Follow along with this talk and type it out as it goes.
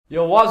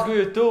Yo, what's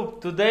good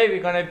YouTube? Today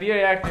we're gonna be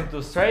reacting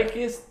to Stray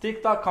Kids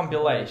TikTok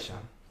compilation.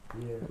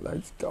 Yeah,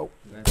 let's go.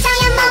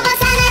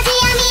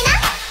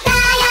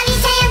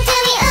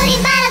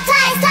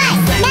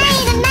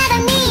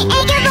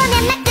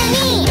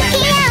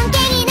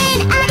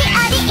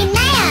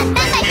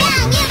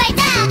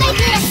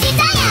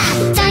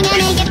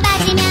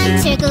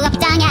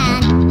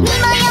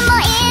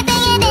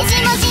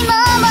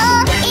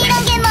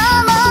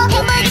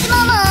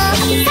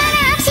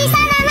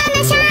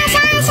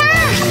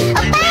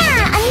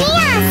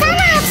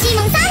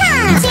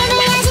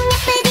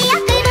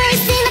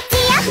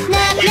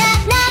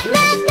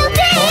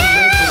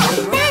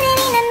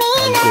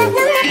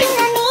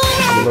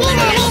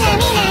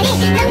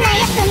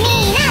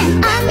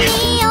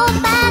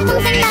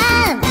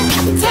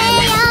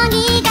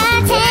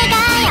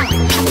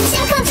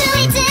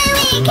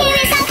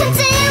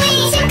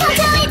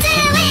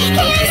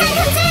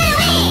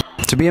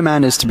 To be a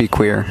man is to be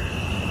queer,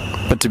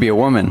 but to be a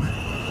woman,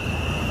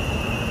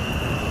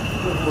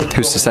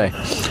 who's to say?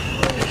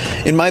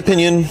 In my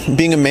opinion,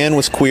 being a man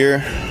was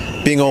queer,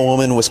 being a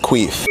woman was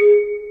queef.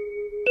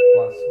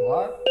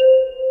 What?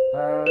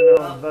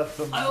 No, that's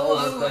the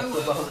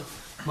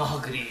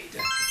Agreed.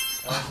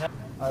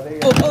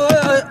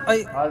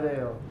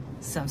 Adeo.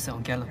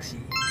 Samsung Galaxy.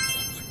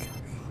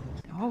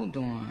 Hold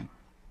on.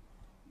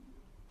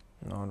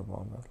 No, the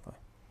ball that's like.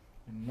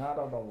 Not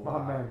of the lie.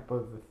 My man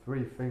put the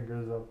 3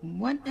 fingers up.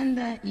 What in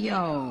the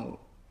yo?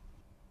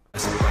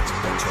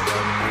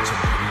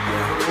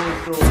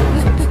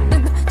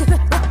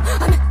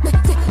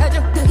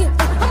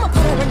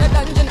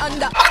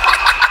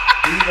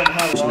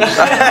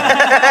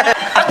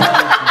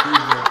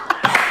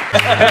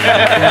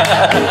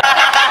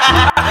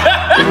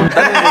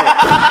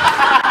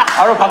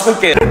 바로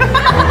바꿀게.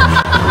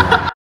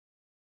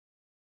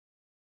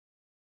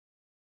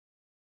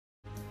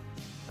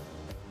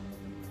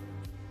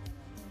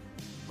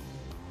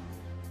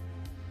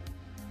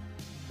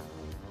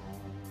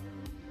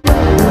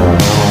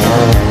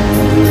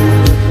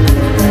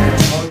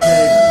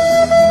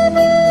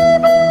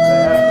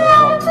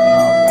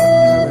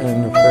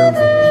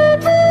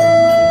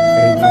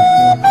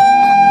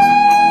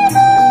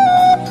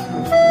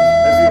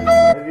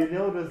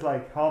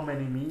 Like how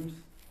many memes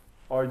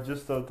or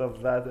just out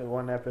of that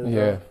one episode?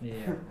 Yeah.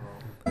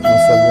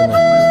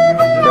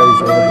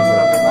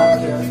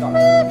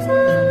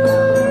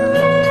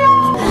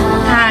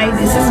 Hi,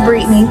 this is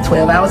Brittany.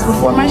 12 hours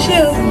before my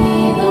shift.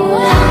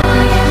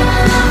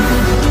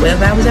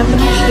 12 hours after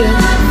my shift.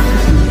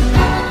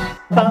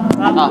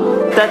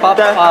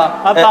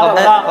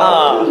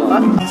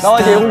 나와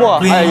이제 용보아.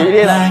 아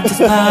유리해.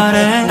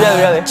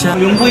 미안해.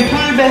 용보이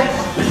풀배.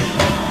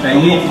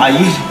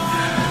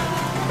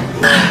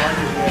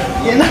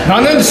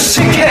 나는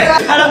sik해.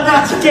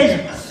 사람들아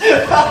sik해.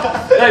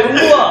 야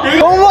용보아.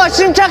 용보아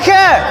침착해.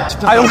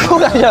 아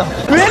용보가 아니야.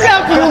 왜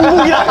자꾸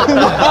용복이라는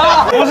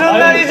거야? 무슨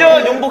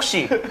날이죠 용복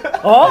씨?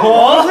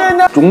 무슨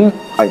날?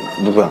 아니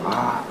누구야?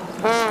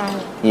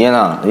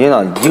 이해나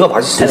네가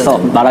맛있어. 됐어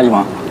말하지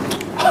마.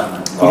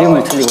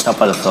 이름을 틀리고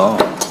자빠졌어.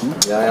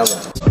 야야.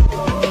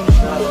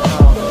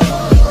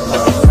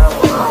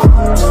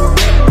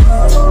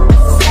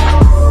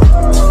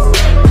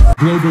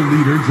 Global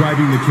leader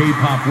driving the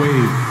K-pop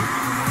wave.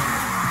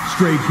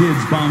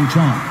 Straykids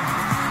Bangtan.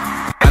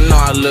 I know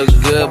I look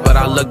good, but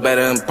I look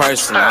better in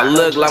person. I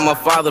look like my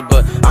father,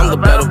 but I'm the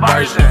better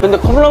version. 근데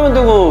컵라면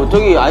되고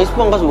저기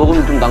아이스방 가서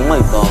먹으면 좀 낭만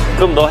있다.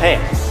 그럼 너 해.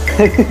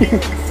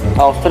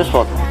 아 스트레스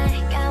받아.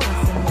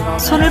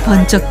 손을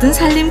번쩍 든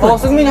살림꾼.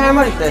 승민이 할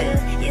말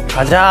있대.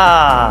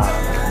 가자.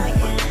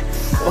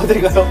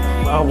 어디 가요?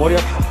 아 머리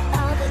아파.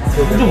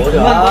 좀 머리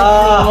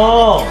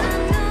아파.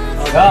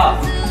 야.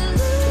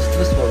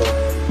 스트레스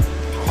받아.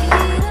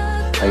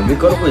 아니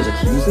밀가루고 이제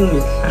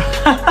김승민.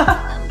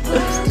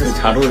 스트레스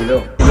잘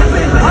어울려.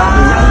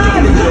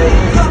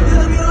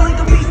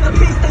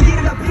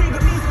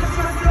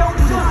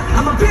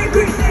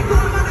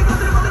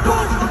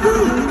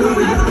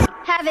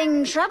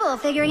 Having trouble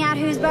figuring out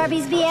who's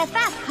Barbie's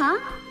BFF, huh?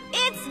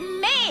 It's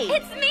me!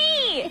 It's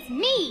me! It's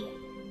me!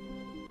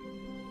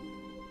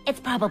 It's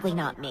probably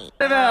not me.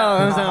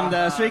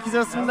 감사합니다.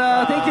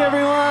 스트레이키즈였습니다. Thank you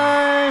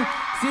everyone.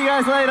 See you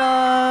guys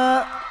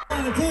later.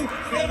 Hello,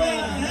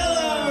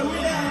 we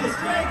are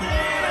Stray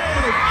Kids.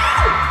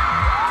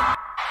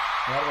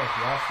 That was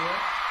last year?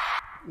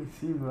 It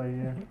seems like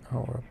yeah.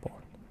 Oh, we're born.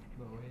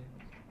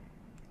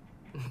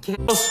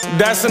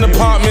 That's an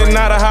apartment,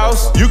 not a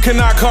house. You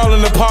cannot call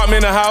an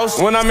apartment a house.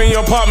 When I'm in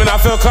your apartment, I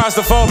feel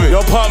claustrophobic.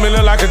 Your apartment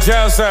look like a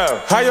jail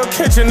cell. How your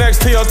kitchen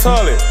next to your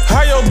toilet?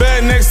 How your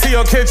bed next to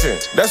your kitchen?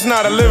 That's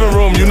not a living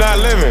room, you're not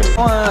living.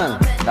 형은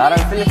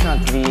나랑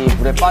필릭스랑 둘이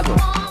물에 빠져.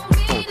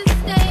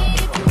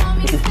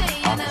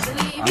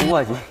 안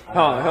구하지.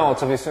 형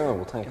어차피 수영을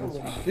못하니까.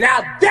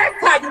 Now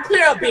that's how you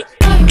clear a bitch.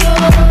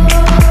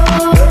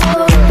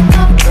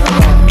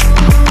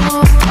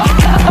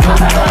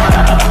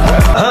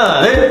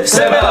 하나, 둘,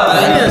 셋,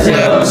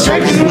 안녕하세요.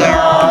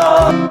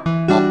 스트레이키즈입니다.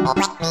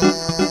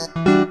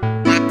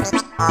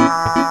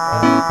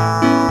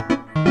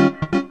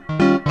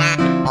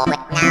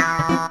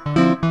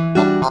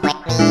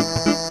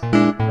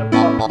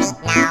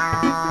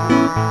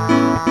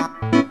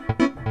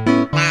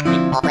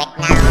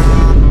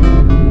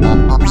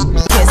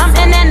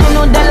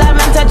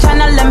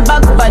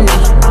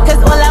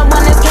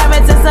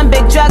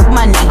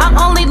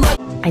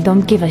 I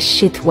don't give a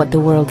shit what the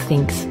world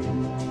thinks.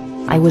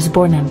 I was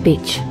born a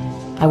bitch.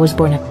 I was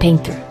born a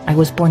painter. I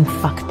was born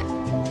fucked.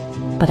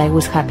 But I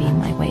was happy in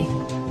my way.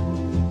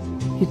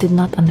 You did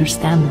not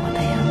understand what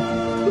I am.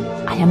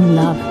 I am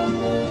love.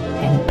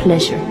 I am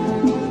pleasure.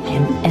 I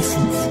am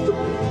essence.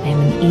 I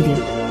am an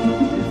idiot.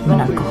 I'm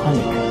an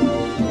alcoholic.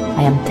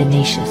 I am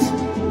tenacious.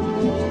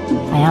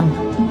 I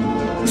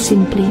am.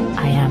 Simply,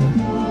 I am.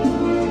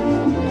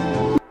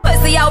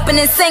 Pussy open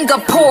in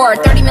Singapore,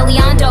 30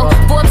 million dough.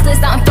 Forbes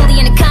list out in Philly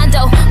in a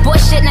condo. Boy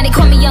shit, now they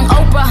call me Young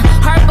Oprah.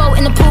 Herbo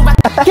in the pool.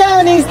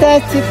 Counting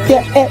starts to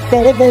get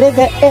better.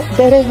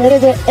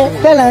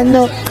 Well, I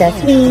know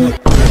that's me.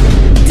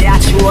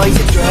 대하치워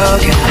이제 들어가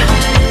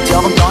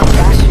조금 더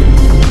다시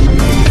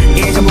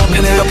이제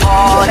몸편으로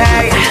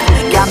보내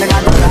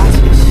감당한 더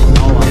다시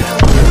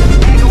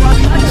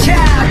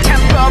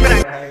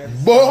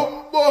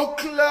Bumbo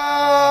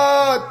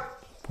clad.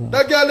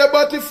 That girl the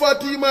body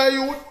fatty my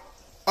youth.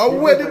 I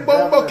wear the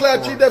bumbo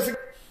clad she defi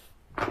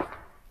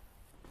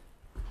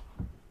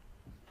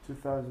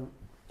 2006.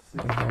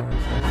 I don't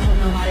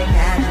know how they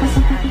catch us,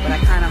 but I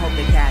kinda hope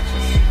they catch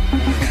us.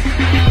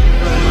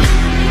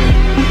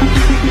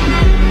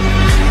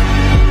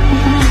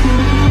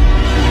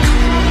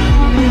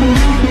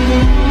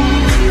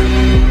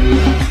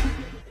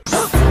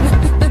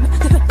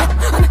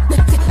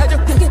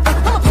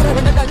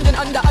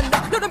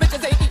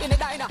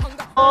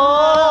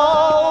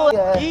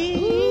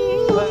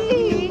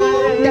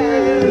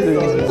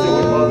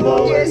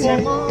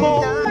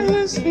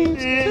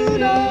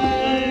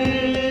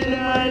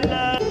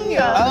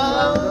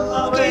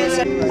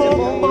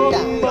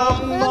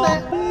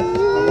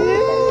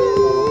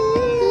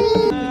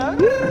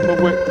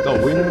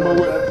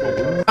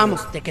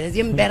 Vamos, te quedes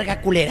bien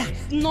verga, culera.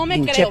 No me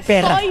Pinche creo,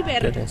 perra. soy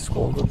verga.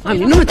 A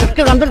mí no me estás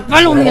quebrando el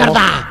palo,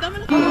 mierda.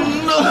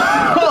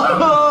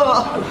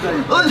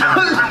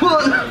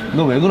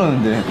 너 왜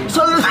그러는데?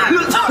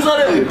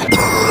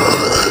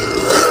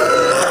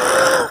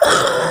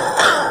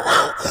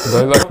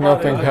 There's like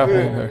nothing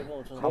happening there.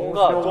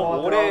 뭔가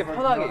좀 오래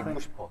편하게 입고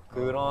싶어.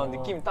 그런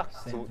느낌이 딱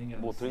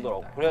뭐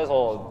들더라고.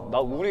 그래서 나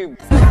우리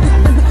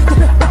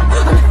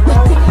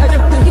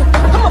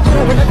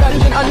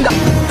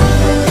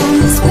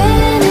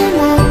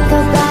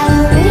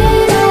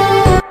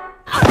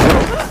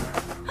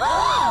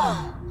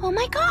Oh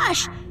my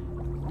gosh!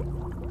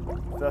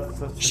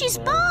 She's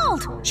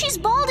bald! She's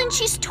bald and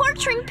she's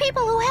torturing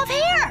people who have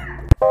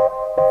hair!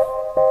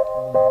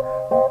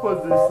 Who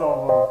put this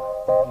song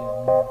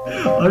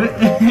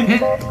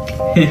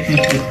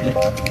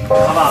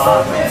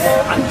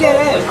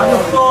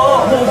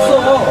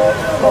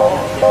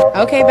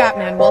Okay,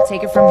 Batman, we'll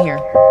take it from here.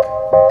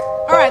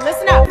 All right,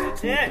 listen up.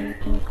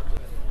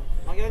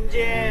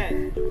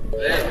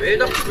 왜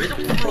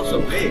자꾸 불렀어?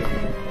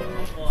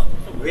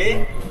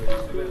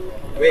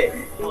 왜?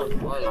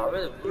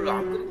 라면에 물을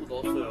안 끓이고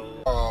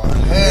넣었어요.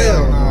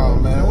 Hell no,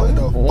 man. What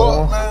the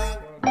fuck, man?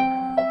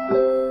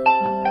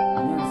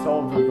 You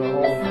solved the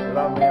whole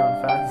without me on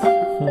fast.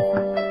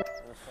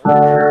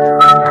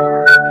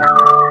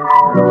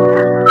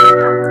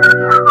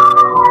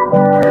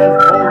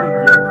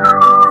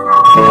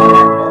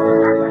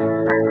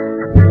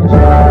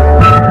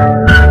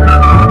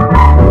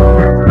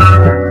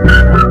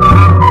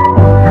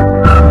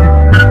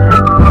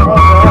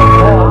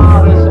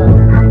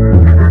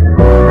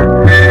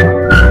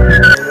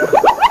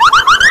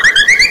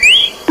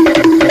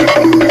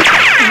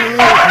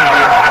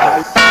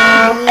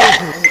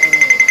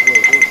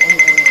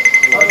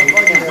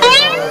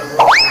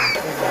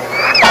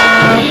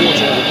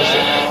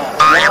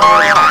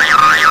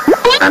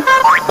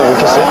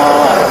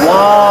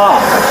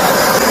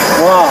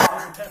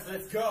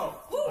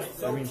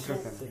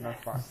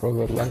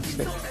 Bro, the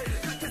landscape.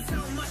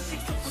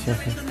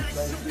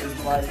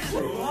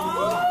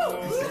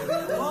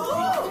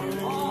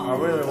 I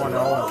really want to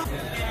own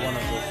one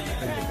of those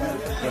things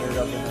that put it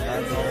up in the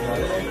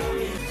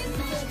night.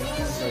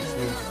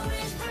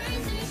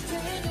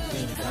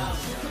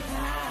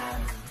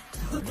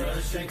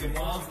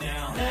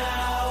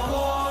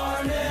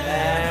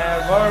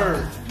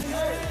 Never.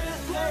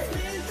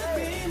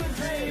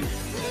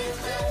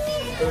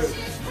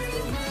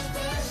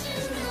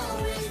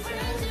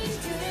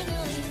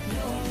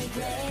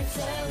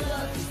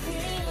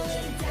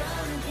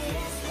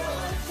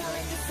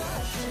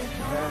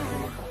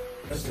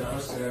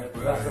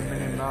 That's a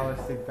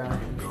minimalistic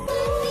band.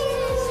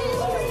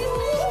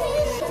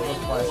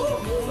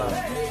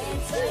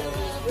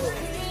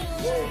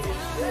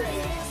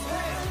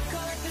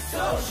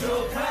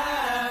 Social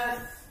path.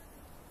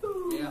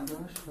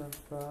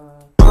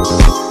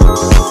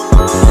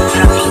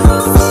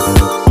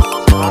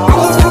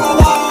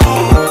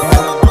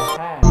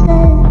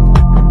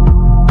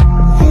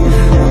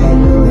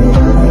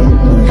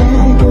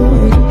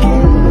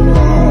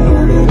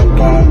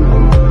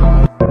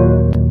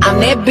 I'm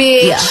that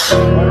bitch.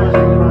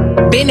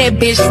 Been that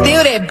bitch,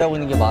 still that. 하고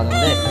있는 게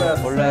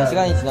많은데 원래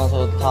시간이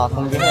지나서 다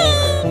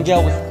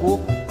공개하고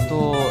싶고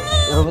또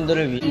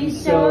여러분들을 위해.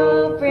 She's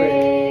so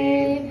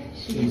brave.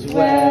 She's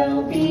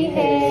well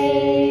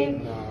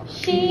behaved.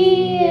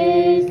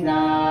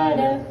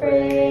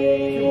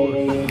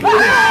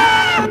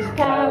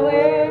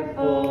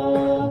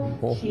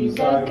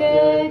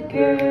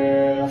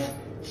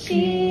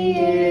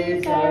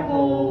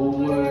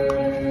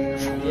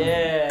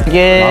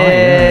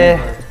 되게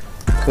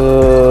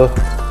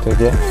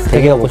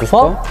되게가 뭐죠?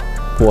 서?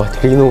 와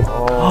대기노.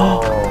 뭐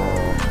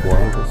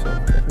하는 거지?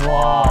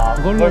 와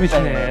그걸로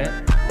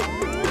미치네.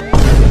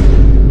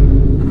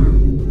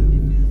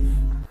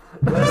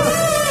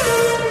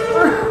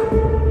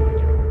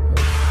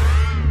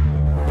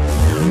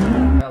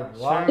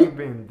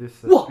 Seungmin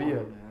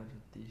disappeared.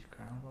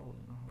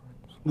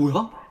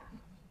 뭐야?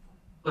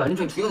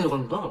 알림창이 2개가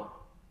내려가는구나.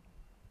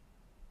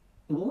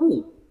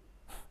 오.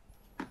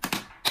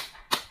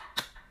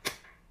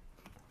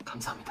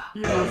 감사합니다.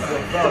 He must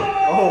have felt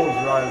old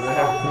right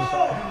there.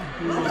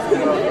 He must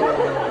have felt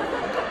old.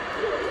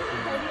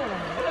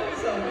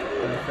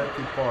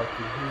 Confetti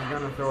party. He's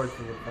gonna throw it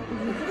to the fence.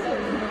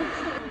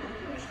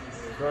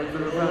 Throw it to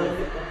the fence.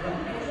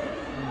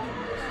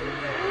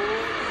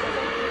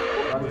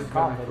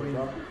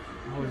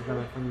 Who's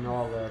gonna clean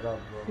all that up,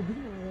 bro?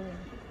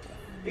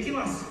 It's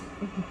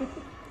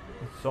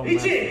so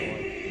messy.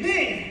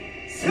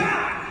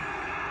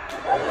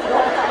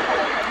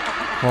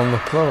 On the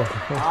floor.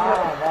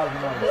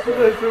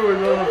 They threw it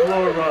on the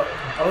floor, but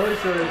I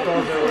wish they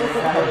thought they were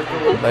gonna do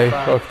it. They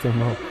fucked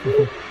him up.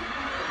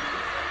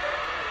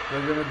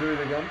 They're gonna do it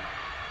again?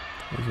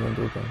 He's gonna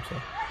do it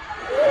himself.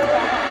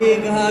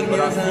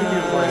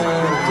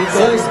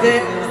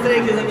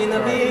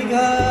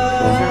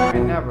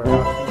 Never.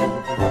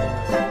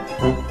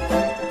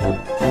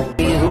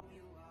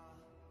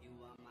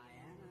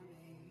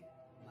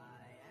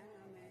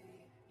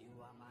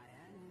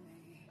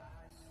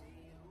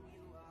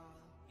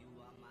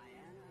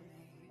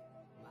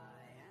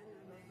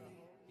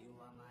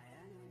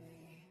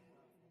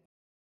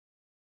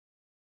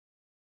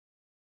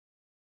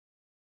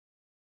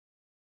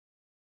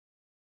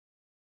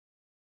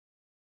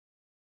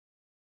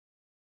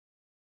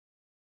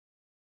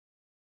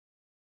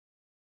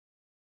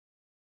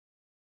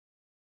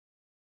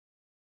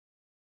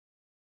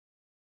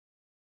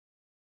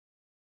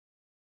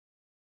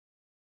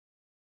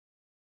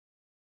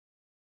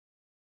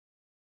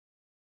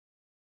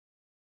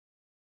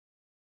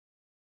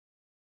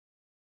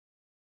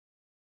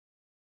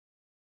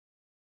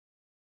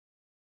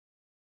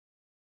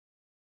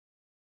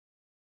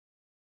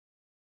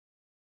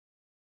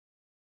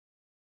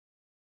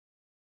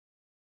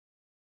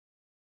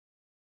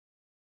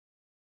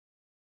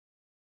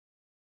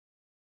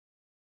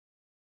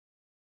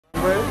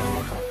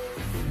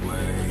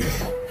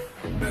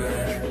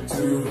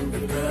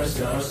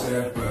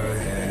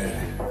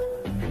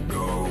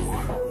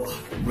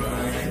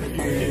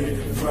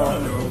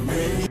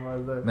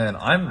 Man,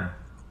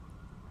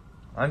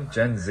 I'm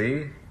Gen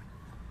Z,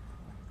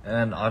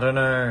 and I don't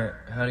know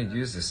how to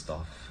use this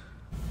stuff.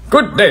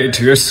 Good day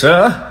to you,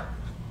 sir.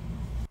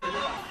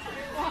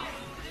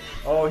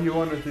 Oh, he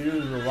wanted to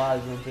use the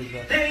live on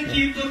TikTok. Thank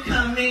you for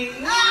coming.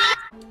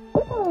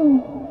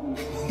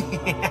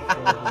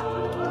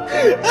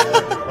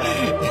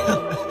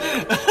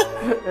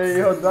 Hey,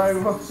 yo,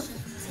 Daimo.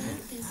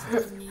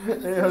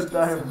 Hey, yo,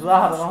 Daimo.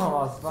 Laat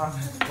allemaal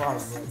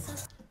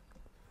Spaans.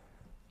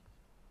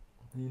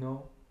 You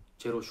know?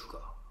 제로 슈가.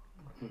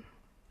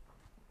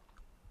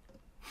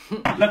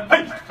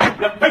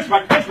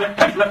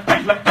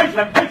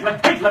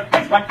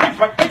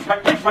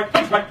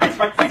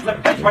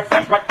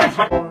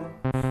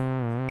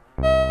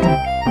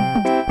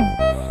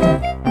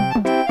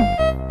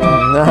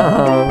 No,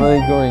 I'm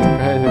really going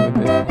crazy with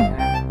this.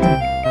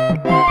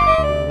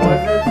 Why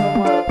is there so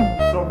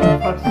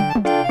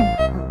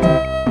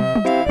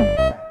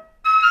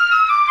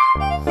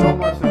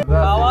much of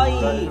that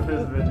in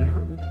this video?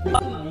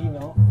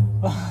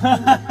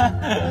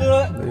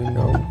 They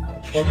know.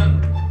 저는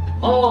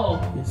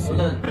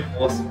저는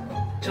먹었습니다.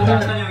 저는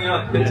찬영이랑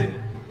현진.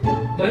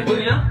 너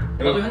현진이야?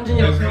 나도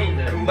현진이랑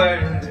수민인데.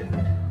 금발 현진.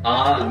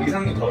 아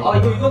의상도 더러. 아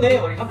이거네.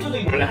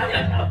 합쳐진 원래 한이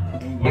아니야.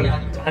 원래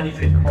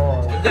한이지.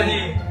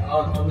 완전히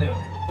아 좋네요.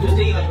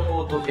 요새가 이런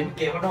거 더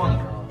재밌게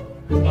활동하니까.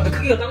 아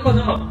크기가 딱 맞아.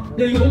 야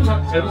이거 너무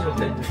잘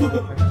맞췄네.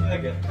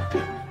 신기하게.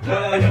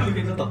 야 이거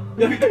괜찮다.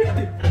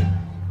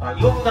 아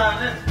이거보다는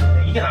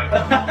이게 나을 것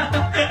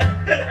같아.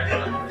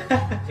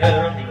 제가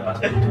여러분들 이거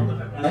맞춰요.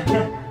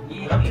 이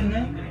같은데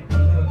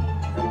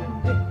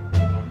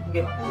이게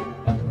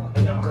맞는 거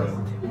같아요. 그럴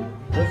수도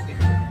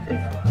있어.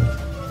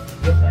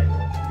 귀엽다 이거.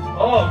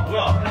 뭐야?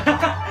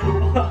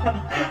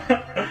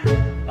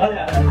 아니야.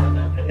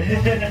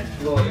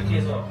 이거 이렇게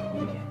해서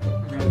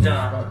이렇게 자.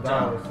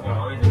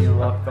 You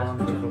locked on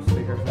the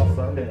stickers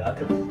outside? 네, 앞에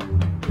이거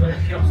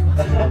필요 없을 것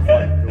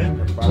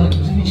같아요. 저는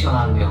김수민 씨가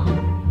나왔는데요.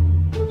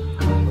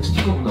 이거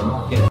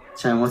스티커구나.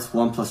 Chan, what's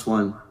 1 +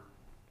 1?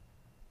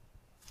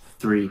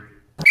 3.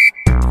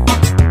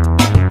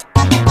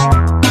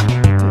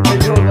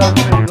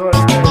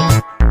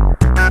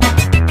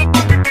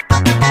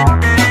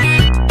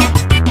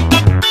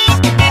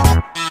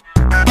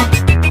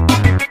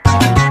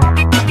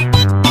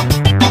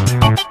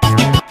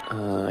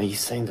 Are you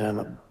saying that I'm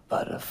a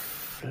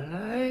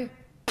butterfly?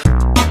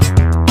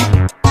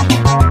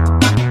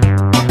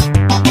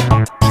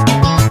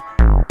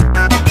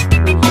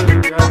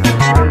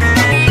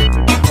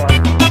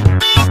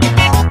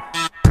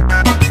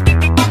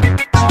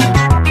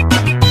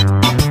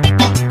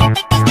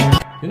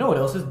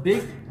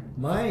 big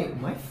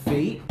my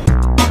fate.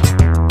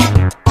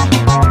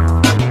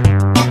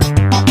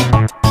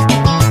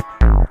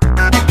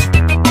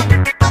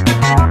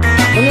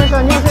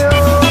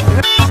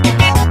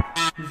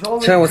 He's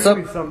always Chan, what's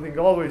doing up? something,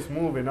 always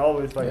moving,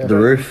 always like The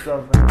roof.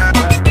 stuff.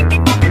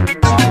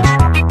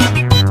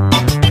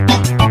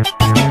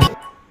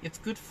 It's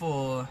good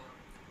for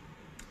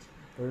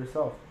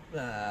yourself.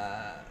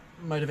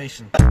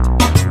 Motivation.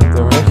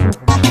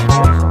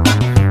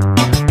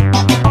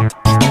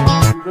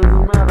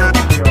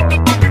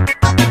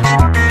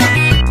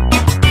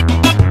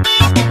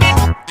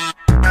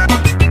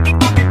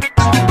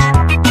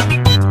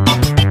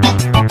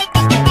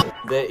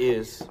 There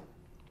is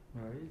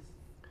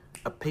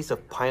a piece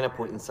of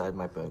pineapple inside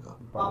my burger.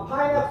 A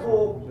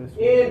pineapple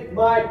in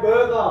my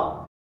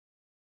burger.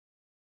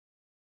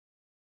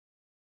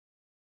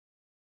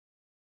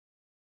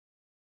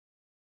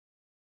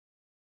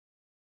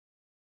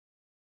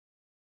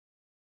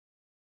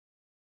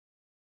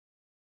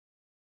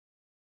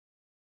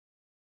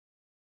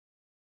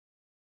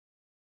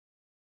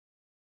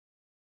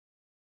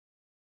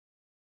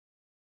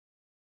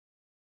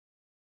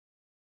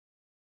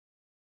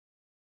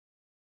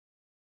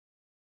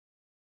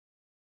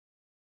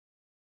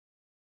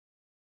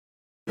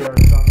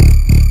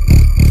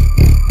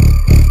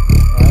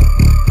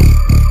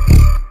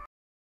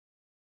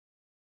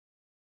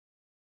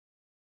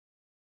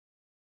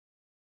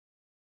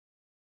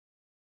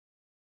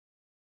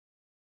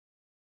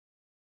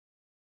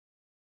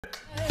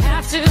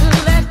 Have to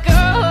let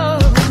go.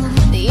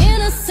 The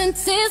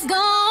innocence is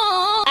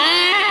gone.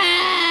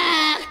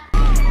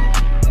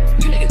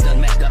 You niggas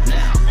done messed up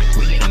now.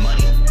 We making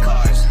money,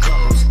 cars,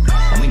 clothes,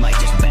 and we might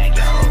just bag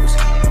your hoes.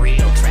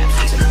 Real trap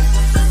season.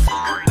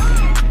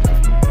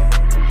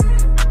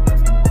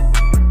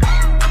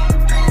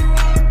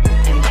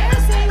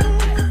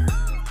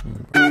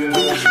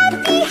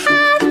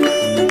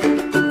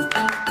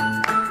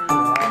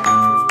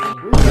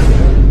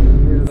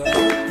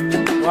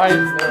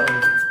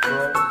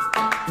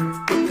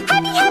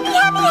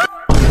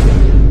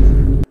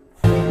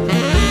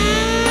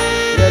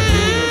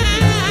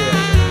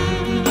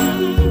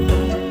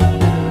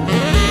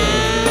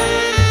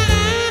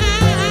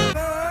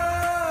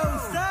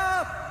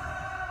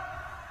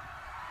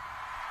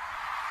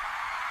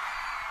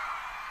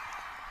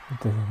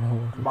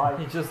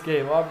 He just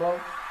gave up, bro.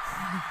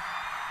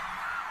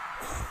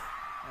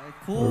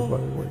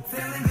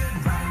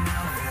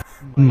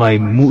 My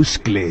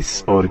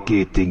muscles are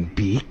getting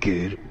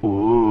bigger.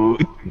 Oh,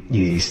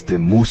 yes, the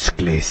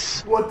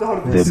muscles.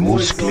 The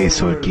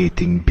muscles are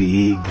getting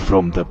big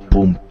from the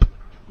pump.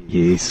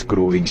 Yes,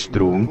 growing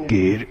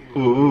stronger.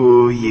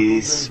 Oh,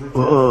 yes.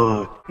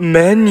 Oh.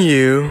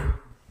 Menu?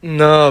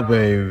 No,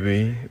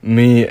 baby.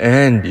 Me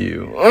and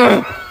you.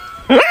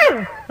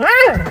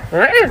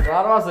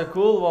 That was a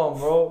cool one,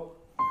 bro.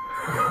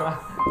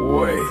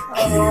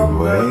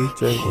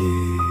 Wakey.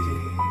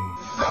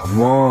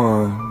 Come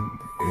on.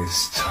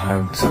 It's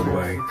time to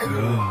wake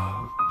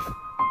up.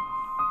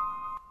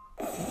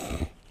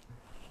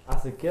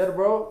 As a kid,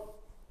 bro.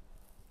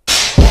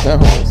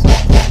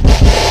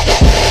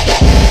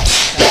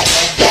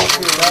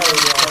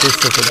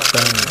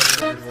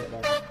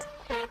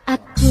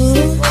 Aku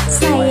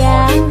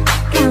sayang,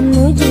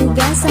 kamu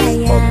juga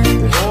sayang,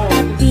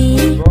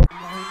 tapi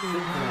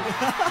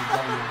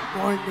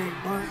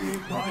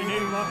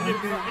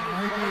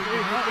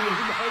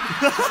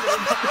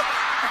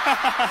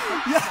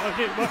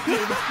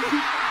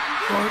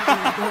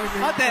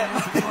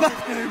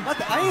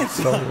맞대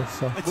아니었어.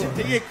 지금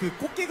되게 그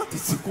꽃게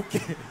같았어, 꽃게.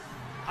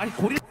 아니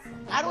고리.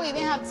 I don't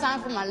even have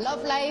time for my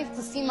love life,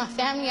 to see my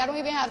family. I don't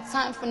even have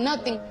time for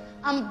nothing.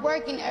 I'm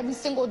working every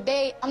single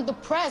day. I'm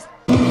depressed.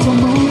 I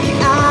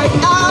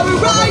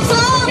rise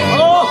up.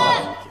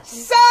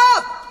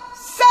 Stop.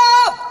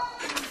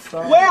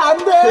 왜 안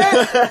돼?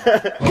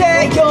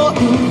 대겨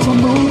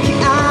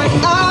I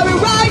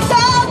rise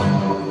up.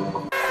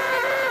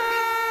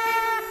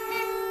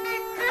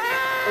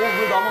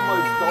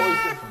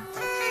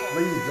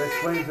 Please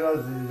explain to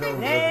us these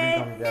jokes that we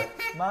don't get.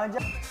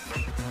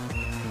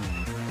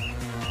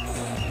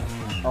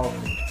 Oh.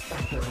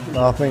 No,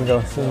 I think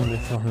I've seen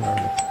this one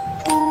already.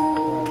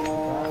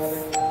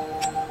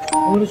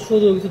 아무리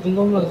추워도 여기서 눈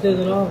감으면 안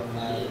되더라.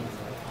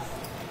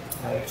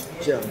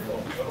 진짜.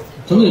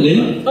 저는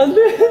안 돼,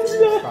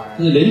 진짜.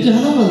 근데 렌즈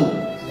하나만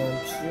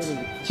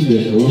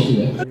집에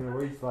넣으실래요? You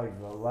reach like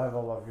the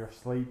level of your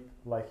sleep,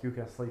 like you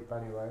can sleep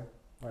anywhere.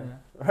 Like,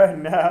 right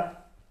now,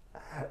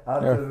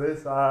 after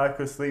this, I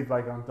could sleep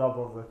like on top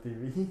of the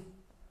TV.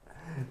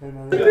 And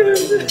then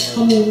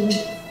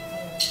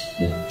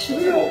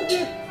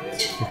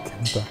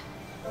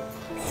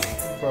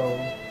bro,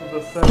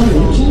 the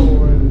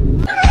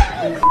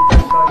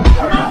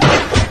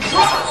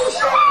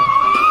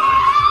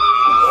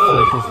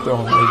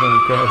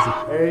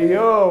Hey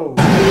yo!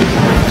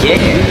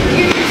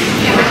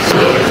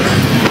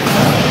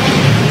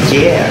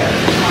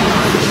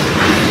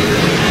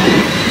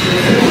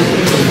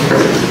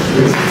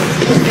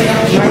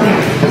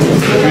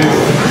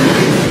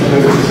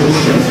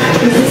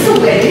 Is this a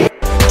way?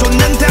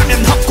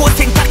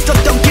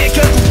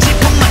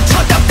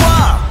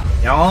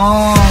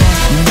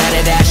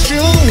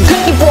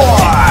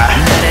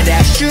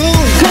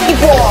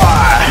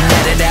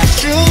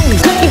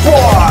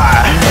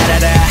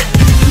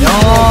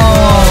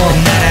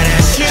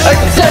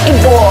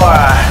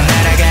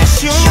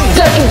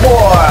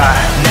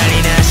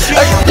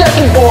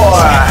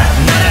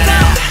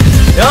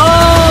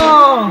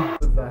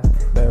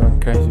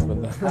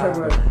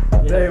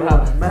 They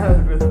were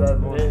mad with that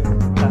one.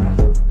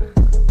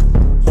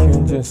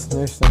 Changes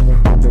nästan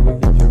mycket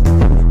video.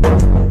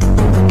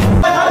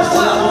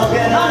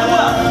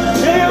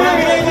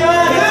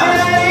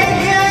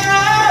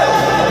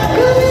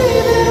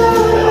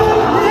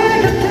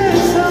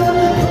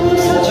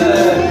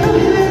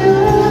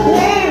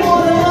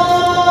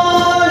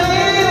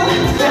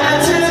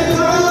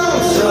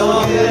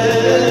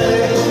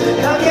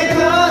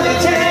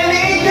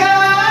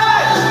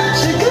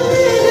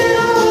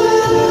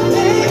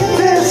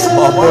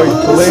 Oh boy,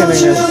 cleaning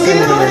and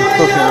singing and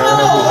cooking and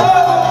everything.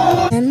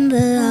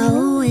 Remember, I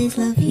always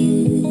love you.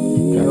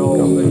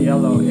 Oh, the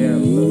yellow hair.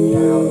 The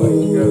yellow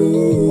is good.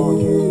 Long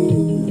hair.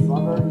 It's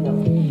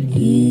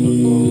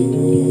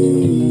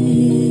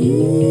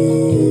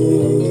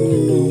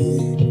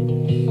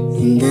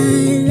not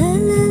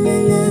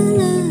very yellow. And I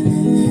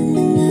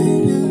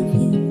love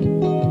you.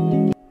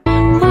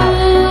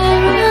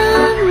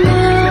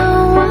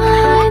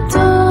 I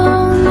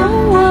don't know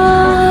why.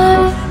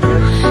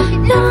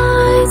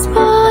 Nice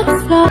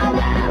butterfly.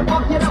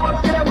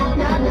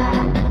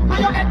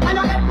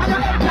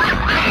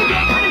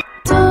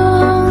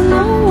 Don't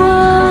know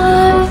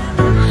why.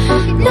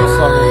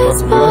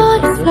 Nice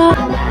butterfly.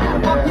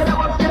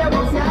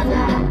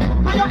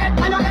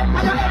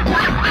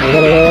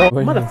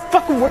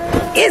 Motherfucker, where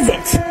is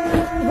it?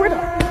 Where the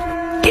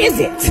is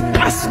it?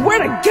 I swear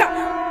to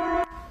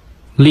God.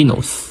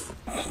 Linus.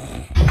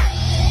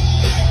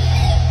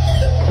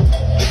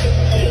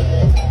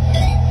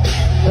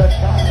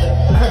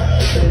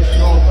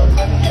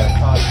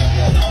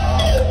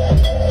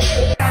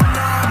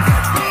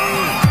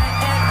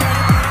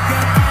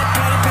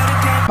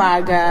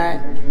 My God.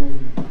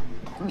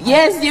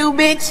 Yes, you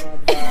bitch.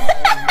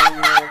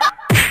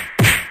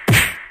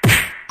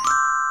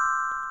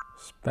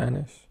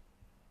 Spanish.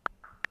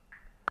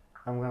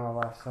 I'm gonna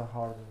laugh so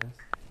hard at this.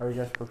 Are you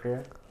guys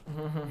prepared?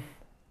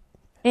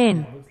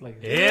 En.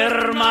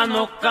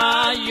 Hermano,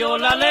 cayó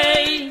la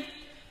ley,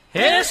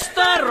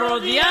 está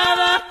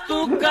rodeada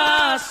tu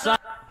casa.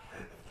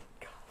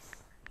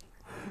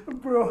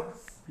 Bro,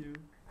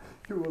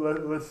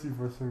 let's see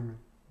for Seungmin.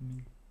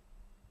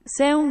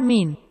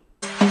 Seungmin.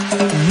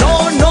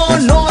 No, no,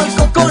 no, al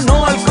coco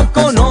no, al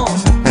coco no.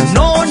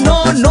 No,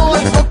 no, no,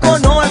 al coco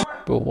no.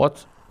 But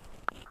what?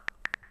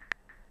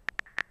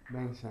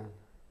 Bangsan.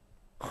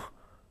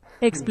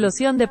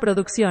 Explosión de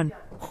producción.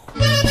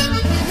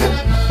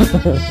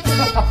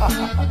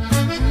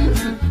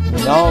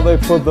 Now they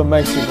put the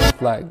Mexican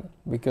flag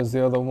because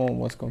the other one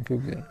was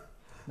confusing.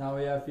 Now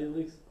we have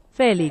Felix.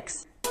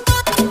 Felix.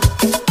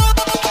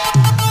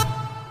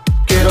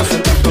 Quiero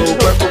sentir tu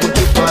cuerpo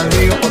juntito al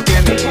mío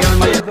porque mi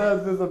alma ya.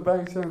 There's a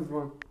Bangsan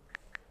one.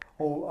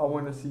 Oh, I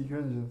want to see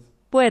Vengeance.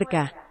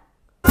 Puerca.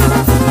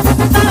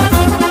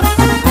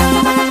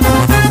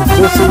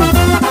 This is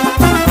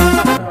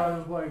I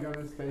was like on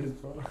his face,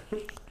 bro.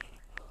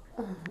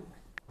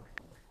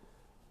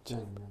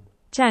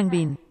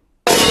 Changbin.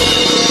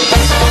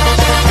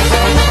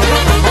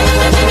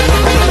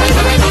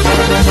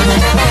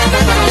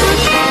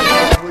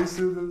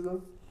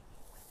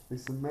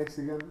 It's a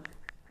Mexican.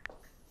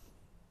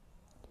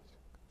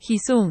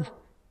 Jisung.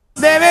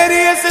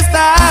 Deberías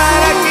estar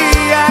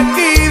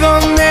aquí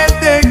donde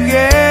te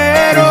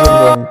quiero. He's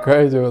going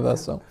crazy with that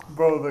song.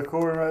 Bro, the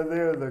chord right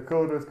there, the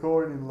coda's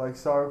chord in like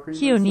sour cream.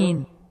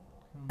 Hyunin.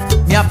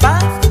 Mi papá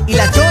y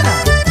la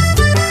chona.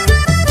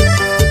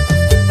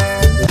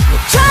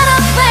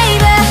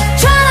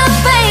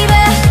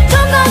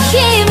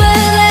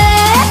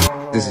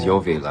 This is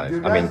your V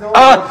Live. I mean,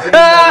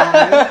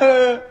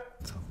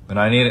 when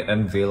I need it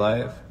in V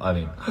Live, I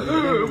mean.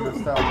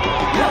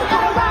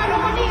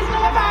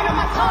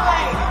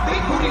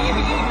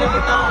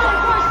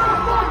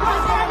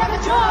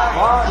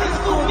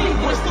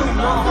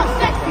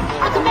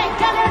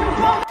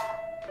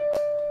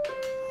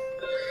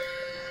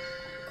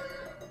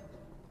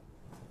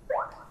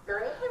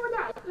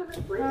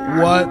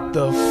 What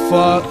the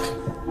fuck?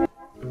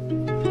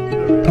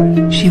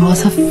 She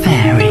was a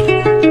fairy.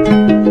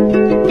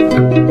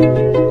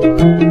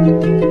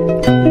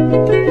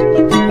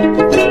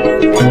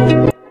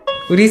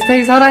 우리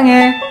스테이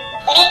사랑해.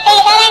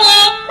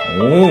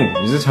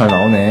 오, 이제 잘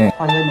나오네.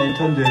 하얀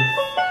랜턴들.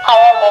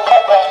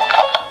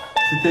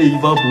 스테이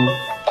바보.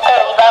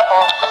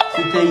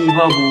 스테이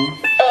바보.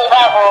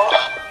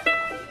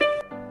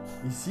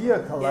 You see a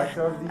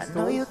collector of these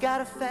toys? You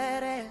got a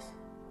fat ass.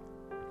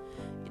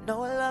 You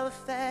know I love a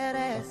fat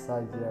ass.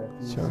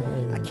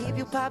 I keep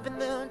you popping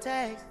them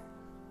tags.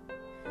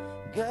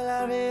 Girl,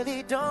 I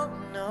really don't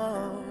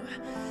know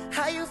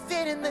how you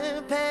fit in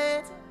the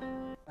pants.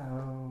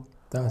 Oh,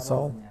 that's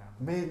all.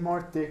 Made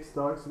more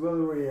TikToks,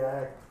 will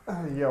react.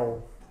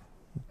 Yo,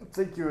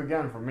 thank you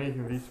again for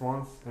making these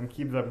ones and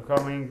keep them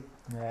coming.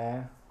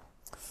 Yeah.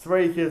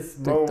 Stray Kids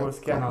moments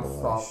TikTok cannot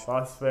compilation.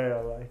 stop. I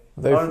swear, like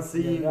They've-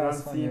 unseen,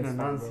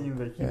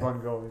 they keep Yeah.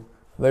 on going.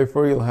 They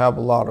really have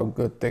a lot of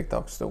good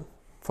TikToks too.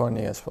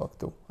 Funny as fuck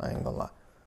too, I ain't gonna lie.